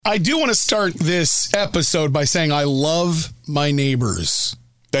I do want to start this episode by saying I love my neighbors.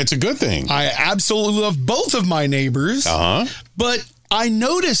 That's a good thing. I absolutely love both of my neighbors. But I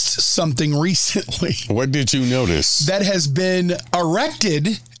noticed something recently. What did you notice? That has been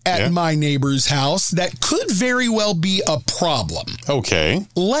erected at my neighbor's house that could very well be a problem. Okay.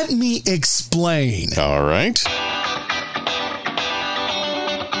 Let me explain. All right.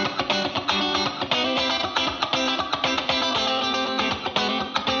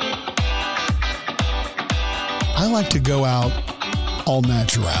 I like to go out all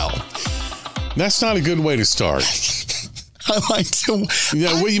natural. That's not a good way to start. I like to.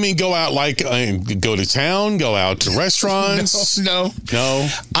 What do you mean go out like go to town, go out to restaurants? No.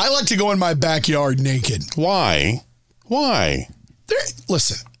 I like to go in my backyard naked. Why?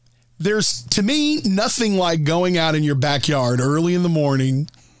 Listen, there's to me nothing like going out in your backyard early in the morning,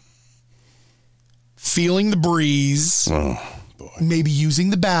 feeling the breeze. Oh. Maybe using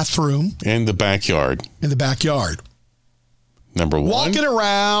the bathroom. In the backyard. Number one. Walking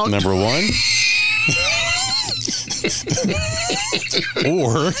around. Number one.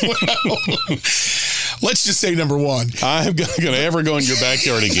 Or. Let's just say number one. I'm going to ever go in your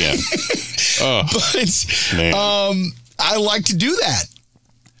backyard again. But I like to do that.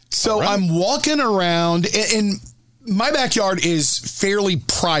 So I'm walking around, and my backyard is fairly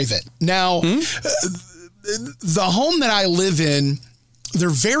private. Now, the home that I live in,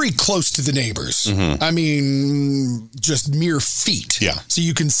 they're very close to the neighbors. Mm-hmm. I mean, just mere feet. Yeah. So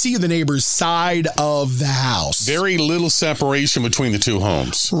you can see the neighbor's side of the house. Very little separation between the two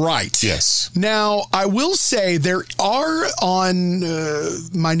homes. Right. Yes. Now, I will say there are on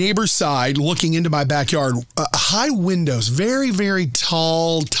my neighbor's side, looking into my backyard, high windows, very, very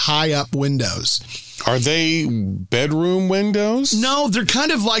tall, tie-up windows. Are they bedroom windows? No, they're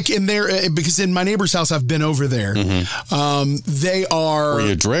kind of like in there, because in my neighbor's house, I've been over there. Mm-hmm. They are... Were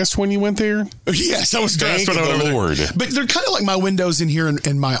you dressed when you went there? Yes, I was dressed when I went over there. But they're kind of like my windows in here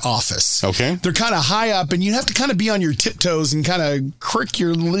in my office. Okay. They're kind of high up, and you have to kind of be on your tiptoes and kind of crick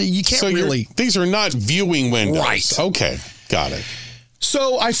your... You can't really... These are not viewing windows. Right. Okay, got it.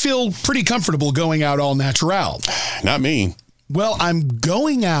 So I feel pretty comfortable going out all natural. Not me. Well, I'm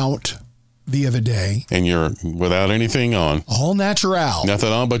going out the other day. And you're without anything on. All natural.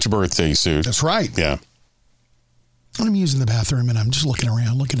 Nothing on but your birthday suit. That's right. Yeah. I'm using the bathroom and I'm just looking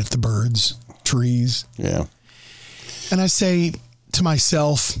around, looking at the birds, trees. Yeah. And I say to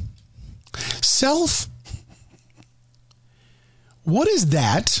myself, what is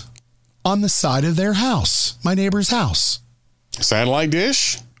that on the side of their house, my neighbor's house? Satellite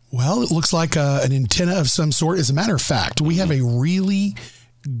dish? Well, it looks like an antenna of some sort. As a matter of fact, we have a really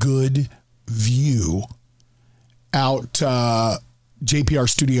good view out JPR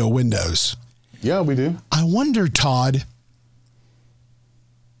studio windows. Yeah, we do. I wonder, Todd,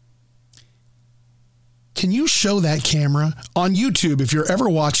 can you show that camera on YouTube? If you're ever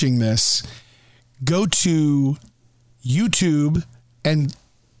watching this, go to YouTube and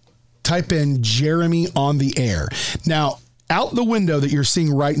type in Jeremy on the Air. Now, out the window that you're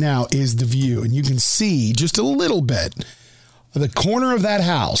seeing right now is the view, and you can see just a little bit the corner of that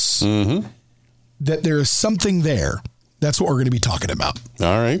house, that there is something there. That's what we're going to be talking about.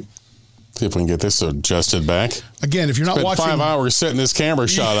 All right. See if we can get this adjusted back. Again, if you're not watching... 5 hours setting this camera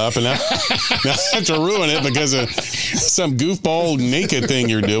shot up, and now I have to ruin it because of some goofball naked thing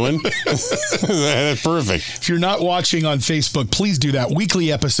you're doing. That's perfect. If you're not watching on Facebook, please do that.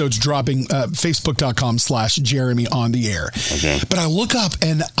 Weekly episodes dropping, facebook.com/Jeremy on the Air. Okay. But I look up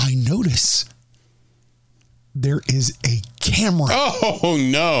and I notice there is a camera. Oh,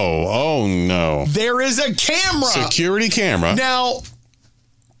 no. There is a camera. Security camera. Now,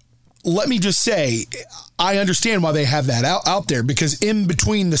 let me just say, I understand why they have that out there, because in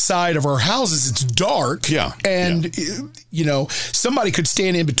between the side of our houses, it's dark. Yeah. And, you know, somebody could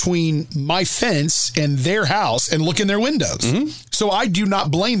stand in between my fence and their house and look in their windows. Mm-hmm. So I do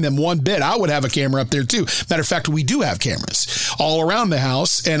not blame them one bit. I would have a camera up there too. Matter of fact, we do have cameras all around the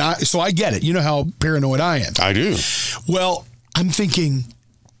house. And so I get it. You know how paranoid I am. I do. Well, I'm thinking,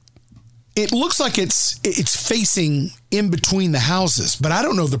 it looks like it's facing in between the houses, but I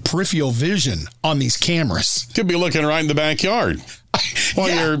don't know the peripheral vision on these cameras. Could be looking right in the backyard while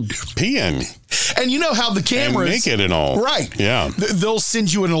you're peeing. And you know how the cameras... And naked and all. Right. Yeah. They'll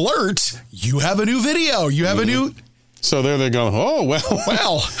send you an alert. You have a new video. You have a new... So there they go, oh, well.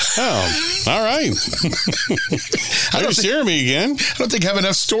 Well. Oh, all right. There's Jeremy again. I don't think I have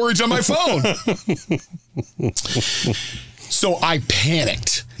enough storage on my phone. So I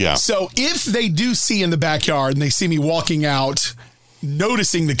panicked. Yeah. So if they do see in the backyard and they see me walking out,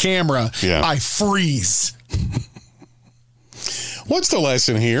 noticing the camera, I freeze. What's the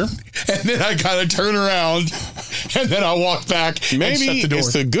lesson here? And then I kind of turn around, and then I walk back Maybe and shut the door.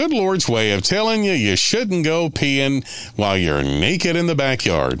 it's the good Lord's way of telling you shouldn't go peeing while you're naked in the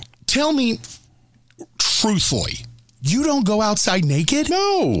backyard. Tell me truthfully, you don't go outside naked?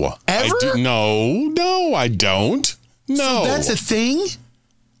 No. Ever? No, I don't. No. So that's a thing?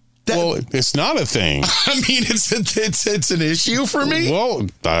 Well, it's not a thing. I mean, it's an issue for me. Well,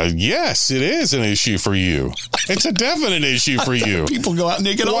 yes, it is an issue for you. It's a definite issue for you. People go out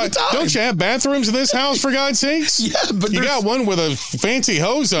naked all the time. Don't you have bathrooms in this house, for God's sakes? Yeah, but you got one with a fancy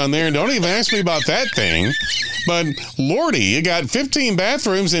hose on there, and don't even ask me about that thing. But Lordy, you got 15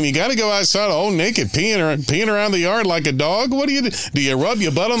 bathrooms, and you got to go outside all naked, peeing around the yard like a dog. What do you do? Do you rub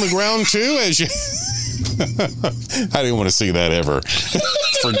your butt on the ground too? As you, I didn't want to see that ever.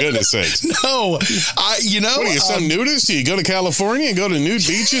 For goodness sakes. No, What are you, some nudist? Do you go to California and go to nude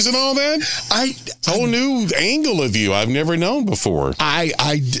beaches and all that? It's a whole new angle of you I've never known before.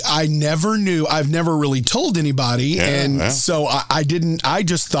 I never knew. I've never really told anybody, so I didn't. I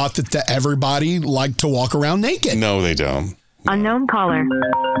just thought that everybody liked to walk around naked. No, they don't. Unknown caller.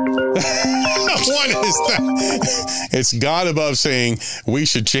 What is that? It's God above saying we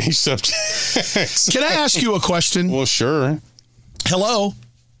should change subjects. Can I ask you a question? Well, sure. Hello.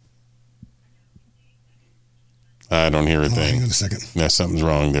 I don't hear a thing. Hang on a second. Yeah, something's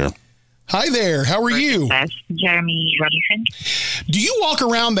wrong there. Hi there. How are you? Jeremy Robinson. Do you walk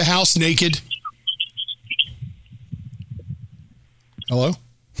around the house naked? Hello?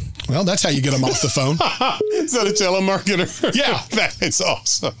 Well, that's how you get them off the phone. Is that a telemarketer? Yeah. That's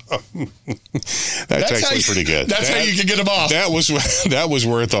awesome. That's actually pretty good. That's how you can get them off. That was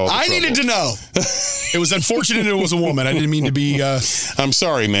worth all the I trouble. needed to know. It was unfortunate it was a woman. I didn't mean to be... I'm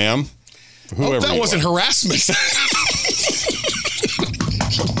sorry, ma'am. Whoever that wasn't harassment.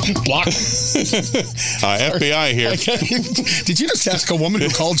 Block. FBI here. Did you just ask a woman who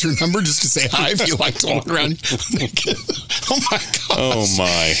called your number just to say hi if you like to walk around naked? Oh, my gosh. Oh,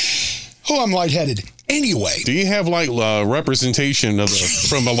 my. Oh, I'm lightheaded. Anyway. Do you have, like, representation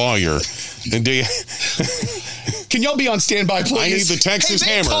from a lawyer? And do you... Can y'all be on standby, please? I need the Texas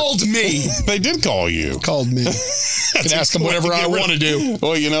hammer. They called me. They did call you. Called me. I can ask them whatever I want to do.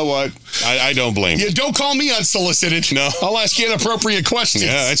 Well, you know what? I don't blame you. Yeah, don't call me unsolicited. No. I'll ask you inappropriate questions.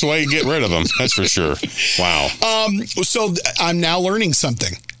 Yeah, that's why you get rid of them. That's for sure. Wow. So I'm now learning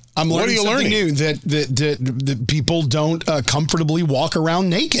something. I'm learning what are you something learning? new that people don't comfortably walk around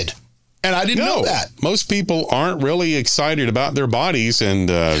naked. And I didn't know that. Most people aren't really excited about their bodies, and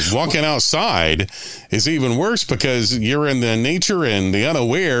walking outside is even worse because you're in the nature and the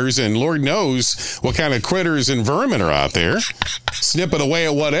unawares, and Lord knows what kind of critters and vermin are out there. Snipping away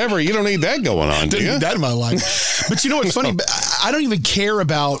at whatever. You don't need that going on, do you? Didn't need that in my life. But you know what's funny? I don't even care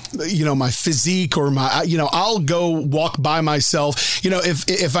about, my physique or I'll go walk by myself.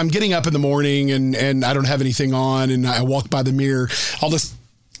 If I'm getting up in the morning and I don't have anything on and I walk by the mirror, I'll just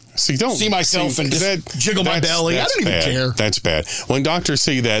see myself and just jiggle my belly. I don't even care. That's bad. When doctors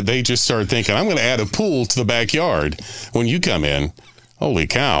see that, they just start thinking, I'm going to add a pool to the backyard when you come in. Holy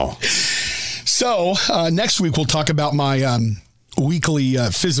cow. So next week, we'll talk about my weekly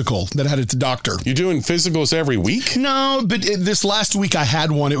physical that I had at the doctor. You doing physicals every week? No, but this last week I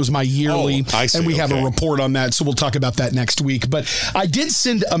had one. It was my yearly, and we have a report on that, so we'll talk about that next week. But I did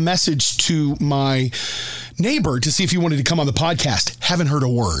send a message to my neighbor to see if he wanted to come on the podcast. Haven't heard a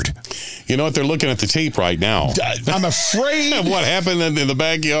word. You know what? They're looking at the tape right now. I'm afraid of what happened in the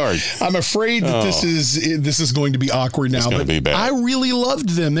backyard. I'm afraid that this is going to be awkward now. It's going to be bad. I really loved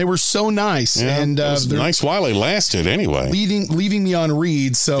them. They were so nice, and it was nice while they lasted. Anyway, leaving me on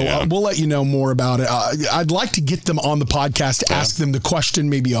read. So we'll let you know more about it. I'd like to get them on the podcast to ask them the question,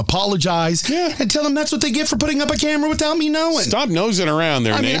 maybe apologize, and tell them that's what they get for putting up a camera without me knowing. Stop nosing around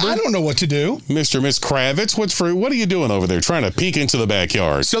there, neighbor. I don't know what to do, Mr. and Miss Kravitz. What are you doing over there? Trying to peek into the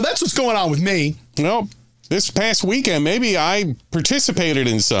backyard. So that's what's going on with me. Well, this past weekend, maybe I participated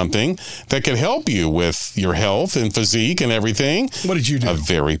in something that could help you with your health and physique and everything. What did you do? A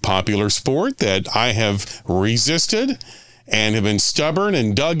very popular sport that I have resisted and have been stubborn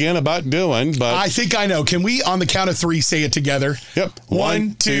and dug in about doing. But I think I know. Can we, on the count of three, say it together? Yep.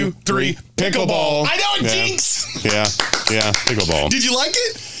 1, 2, 3. Pickleball. I know it, Jinx. Yeah, pickleball. Did you like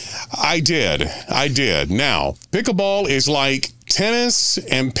it? I did. Now, pickleball is like tennis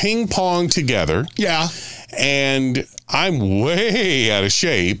and ping pong together. Yeah. And I'm way out of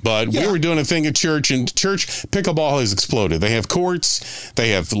shape, but we were doing a thing at church, and church pickleball has exploded. They have courts, they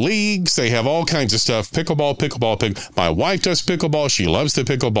have leagues, they have all kinds of stuff. Pickleball. My wife does pickleball. She loves the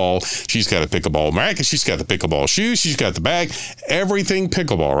pickleball. She's got a pickleball racket. She's got the pickleball shoes. She's got the bag. Everything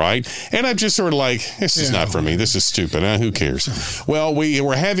pickleball, right? And I'm just sort of like, this is not for me. This is stupid. Who cares? Well, we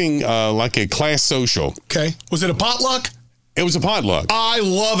were having like a class social. Okay. Was it a potluck? It was a potluck. I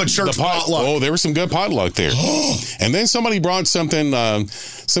love a church potluck. Oh, there was some good potluck there. And then somebody brought something,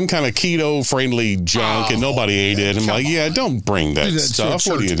 some kind of keto-friendly junk, and nobody ate it. I'm like, don't bring that stuff.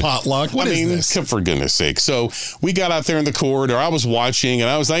 What do you potluck? What is this? For goodness sake. So we got out there in the corridor. I was watching, and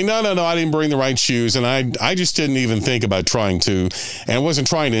I was like, no, I didn't bring the right shoes. And I just didn't even think about trying to, and I wasn't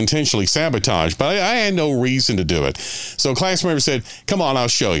trying to intentionally sabotage, but I had no reason to do it. So a class member said, come on, I'll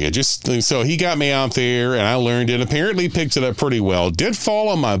show you. So he got me out there, and I learned it. Apparently picked it up pretty well. Did fall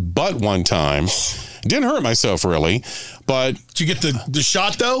on my butt one time. Didn't hurt myself really, but did you get the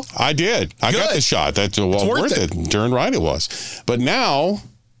shot though? I did. I got the shot. That's worth it. Darn right it was. But now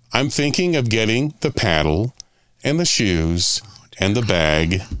I'm thinking of getting the paddle and the shoes and the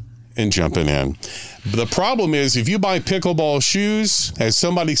bag and jumping in. The problem is, if you buy pickleball shoes, as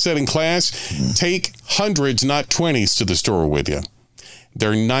somebody said in class, take hundreds, not 20s to the store with you.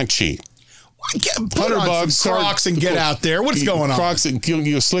 They're not cheap. Put on some Crocs and get out there. What's going on? Crocs, and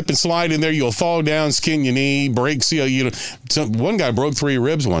you'll slip and slide in there. You'll fall down, skin your knee, break. One guy broke 3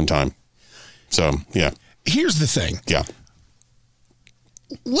 ribs one time. So, yeah. Here's the thing. Yeah.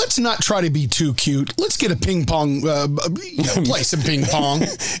 Let's not try to be too cute. Let's get a ping pong, play some ping pong.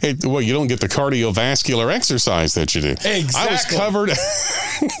 Well, you don't get the cardiovascular exercise that you do. Exactly. I was covered.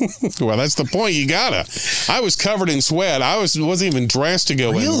 Well, that's the point. You gotta. I was covered in sweat. I wasn't even dressed to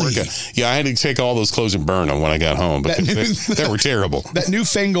go in and work. Yeah, I had to take all those clothes and burn them when I got home. But they were terrible. That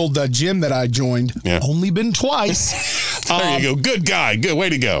newfangled gym that I joined, only been twice. There you go. Good guy. Good way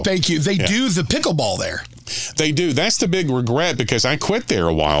to go. Thank you. They do the pickleball there. They do. That's the big regret, because I quit there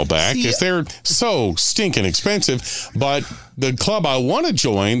a while back because they're so stinking expensive. But the club I want to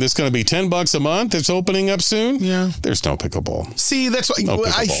join, that's going to be $10 a month, that's opening up soon. Yeah, there's no pickleball. See, that's what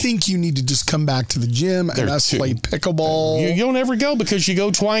I think you need to just come back to the gym and us play pickleball. You don't ever go because you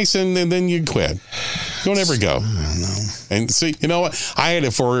go twice and then you quit. You don't ever go. I don't know. And see, you know what? I had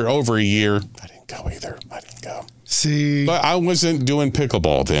it for over a year. I didn't go either. I didn't go. See, but I wasn't doing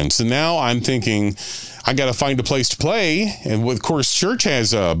pickleball then. So now I'm thinking, I got to find a place to play. And of course, church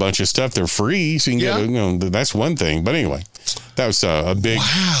has a bunch of stuff. They're free. So you can get, that's one thing. But anyway, that was a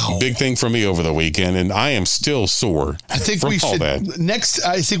big thing for me over the weekend. And I am still sore. I think we should,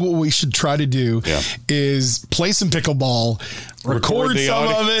 I think what we should try to do is play some pickleball, record some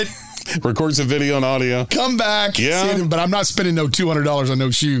of it. Record some video and audio. Come back. Yeah. But I'm not spending no $200 on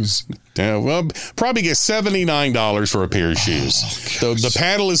no shoes. Yeah, well, probably get $79 for a pair of shoes. The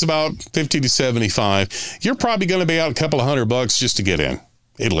paddle is about $50 to $75. You're probably going to be out a couple of $100 just to get in,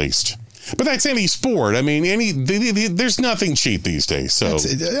 at least. But that's any sport. I mean, there's nothing cheap these days. So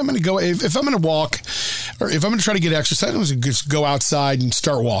I'm going to go, if I'm going to walk, or if I'm going to try to get exercise, I'm going to just go outside and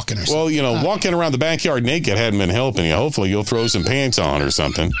start walking or something. Well, walking around the backyard naked hadn't been helping you. Hopefully you'll throw some pants on or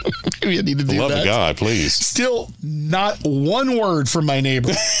something. Maybe I need to do that. Love of God, please. Still not one word from my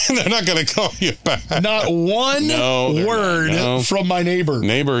neighbor. They're not going to call you back. Not one word from my neighbor.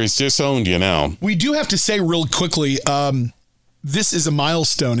 Neighbor has disowned you now. We do have to say real quickly, this is a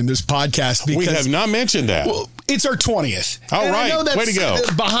milestone in this podcast because we have not mentioned that. Well, it's our 20th. All right. I know that's way to go.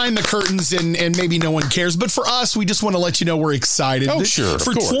 Behind the curtains and maybe no one cares. But for us, we just want to let you know we're excited. Oh, sure.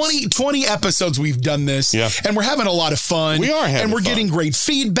 For 20 episodes, we've done this. Yeah. And we're having a lot of fun. We are having fun. And we're getting great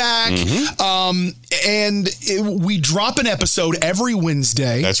feedback. Mm-hmm. We drop an episode every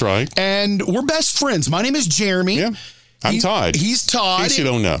Wednesday. That's right. And we're best friends. My name is Jeremy. Yeah. I'm Todd. He's Todd. In case you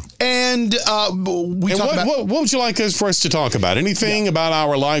don't know. And what would you like for us to talk about? Anything about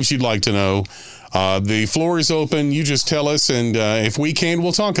our lives you'd like to know? The floor is open. You just tell us, and if we can,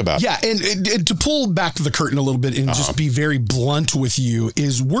 we'll talk about it. Yeah, and to pull back the curtain a little bit and just be very blunt with you,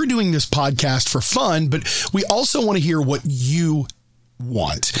 is we're doing this podcast for fun, but we also want to hear what you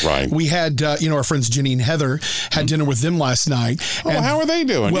want. Right. We had, our friends Jenny and Heather had dinner with them last night. Oh, how are they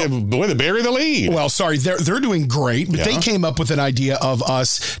doing? Well, boy, they bury the lead. Well, sorry, they're doing great, but they came up with an idea of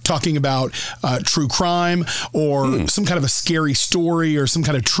us talking about true crime or some kind of a scary story or some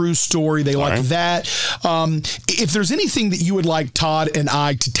kind of true story. They like that. If there's anything that you would like Todd and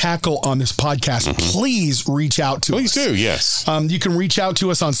I to tackle on this podcast, please reach out to us. Please do, yes. You can reach out to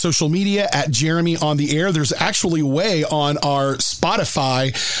us on social media at Jeremy on the Air. There's actually a way on our Spotify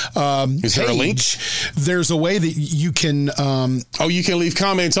Spotify Is there a link? There's a way that you can you can leave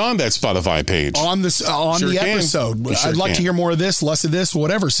comments on that Spotify page. on this the episode. I'd like to hear more of this, less of this,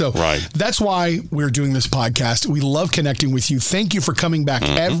 whatever. So that's why we're doing this podcast. We love connecting with you. Thank you for coming back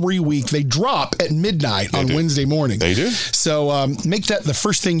every week. They drop at midnight on Wednesday morning. They do. So make that the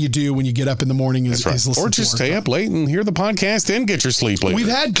first thing you do when you get up in the morning is listen to or just stay up late and hear the podcast, then get your sleep later. We've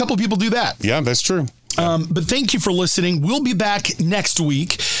had a couple people do that. Yeah, that's true. But thank you for listening. We'll be back next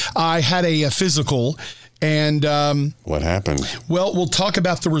week. I had a physical. And what happened? Well, we'll talk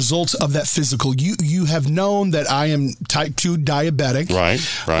about the results of that physical. You have known that I am type 2 diabetic. Right.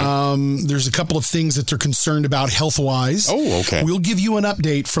 There's a couple of things that they're concerned about health-wise. Oh, okay. We'll give you an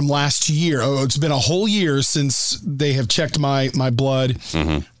update from last year. It's been a whole year since they have checked my blood.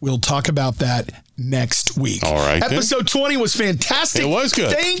 Mm-hmm. We'll talk about that next week. All right. Episode 20 was fantastic. It was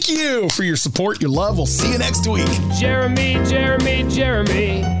good. Thank you for your support, your love. We'll see you next week. Jeremy.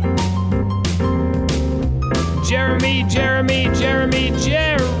 Jeremy.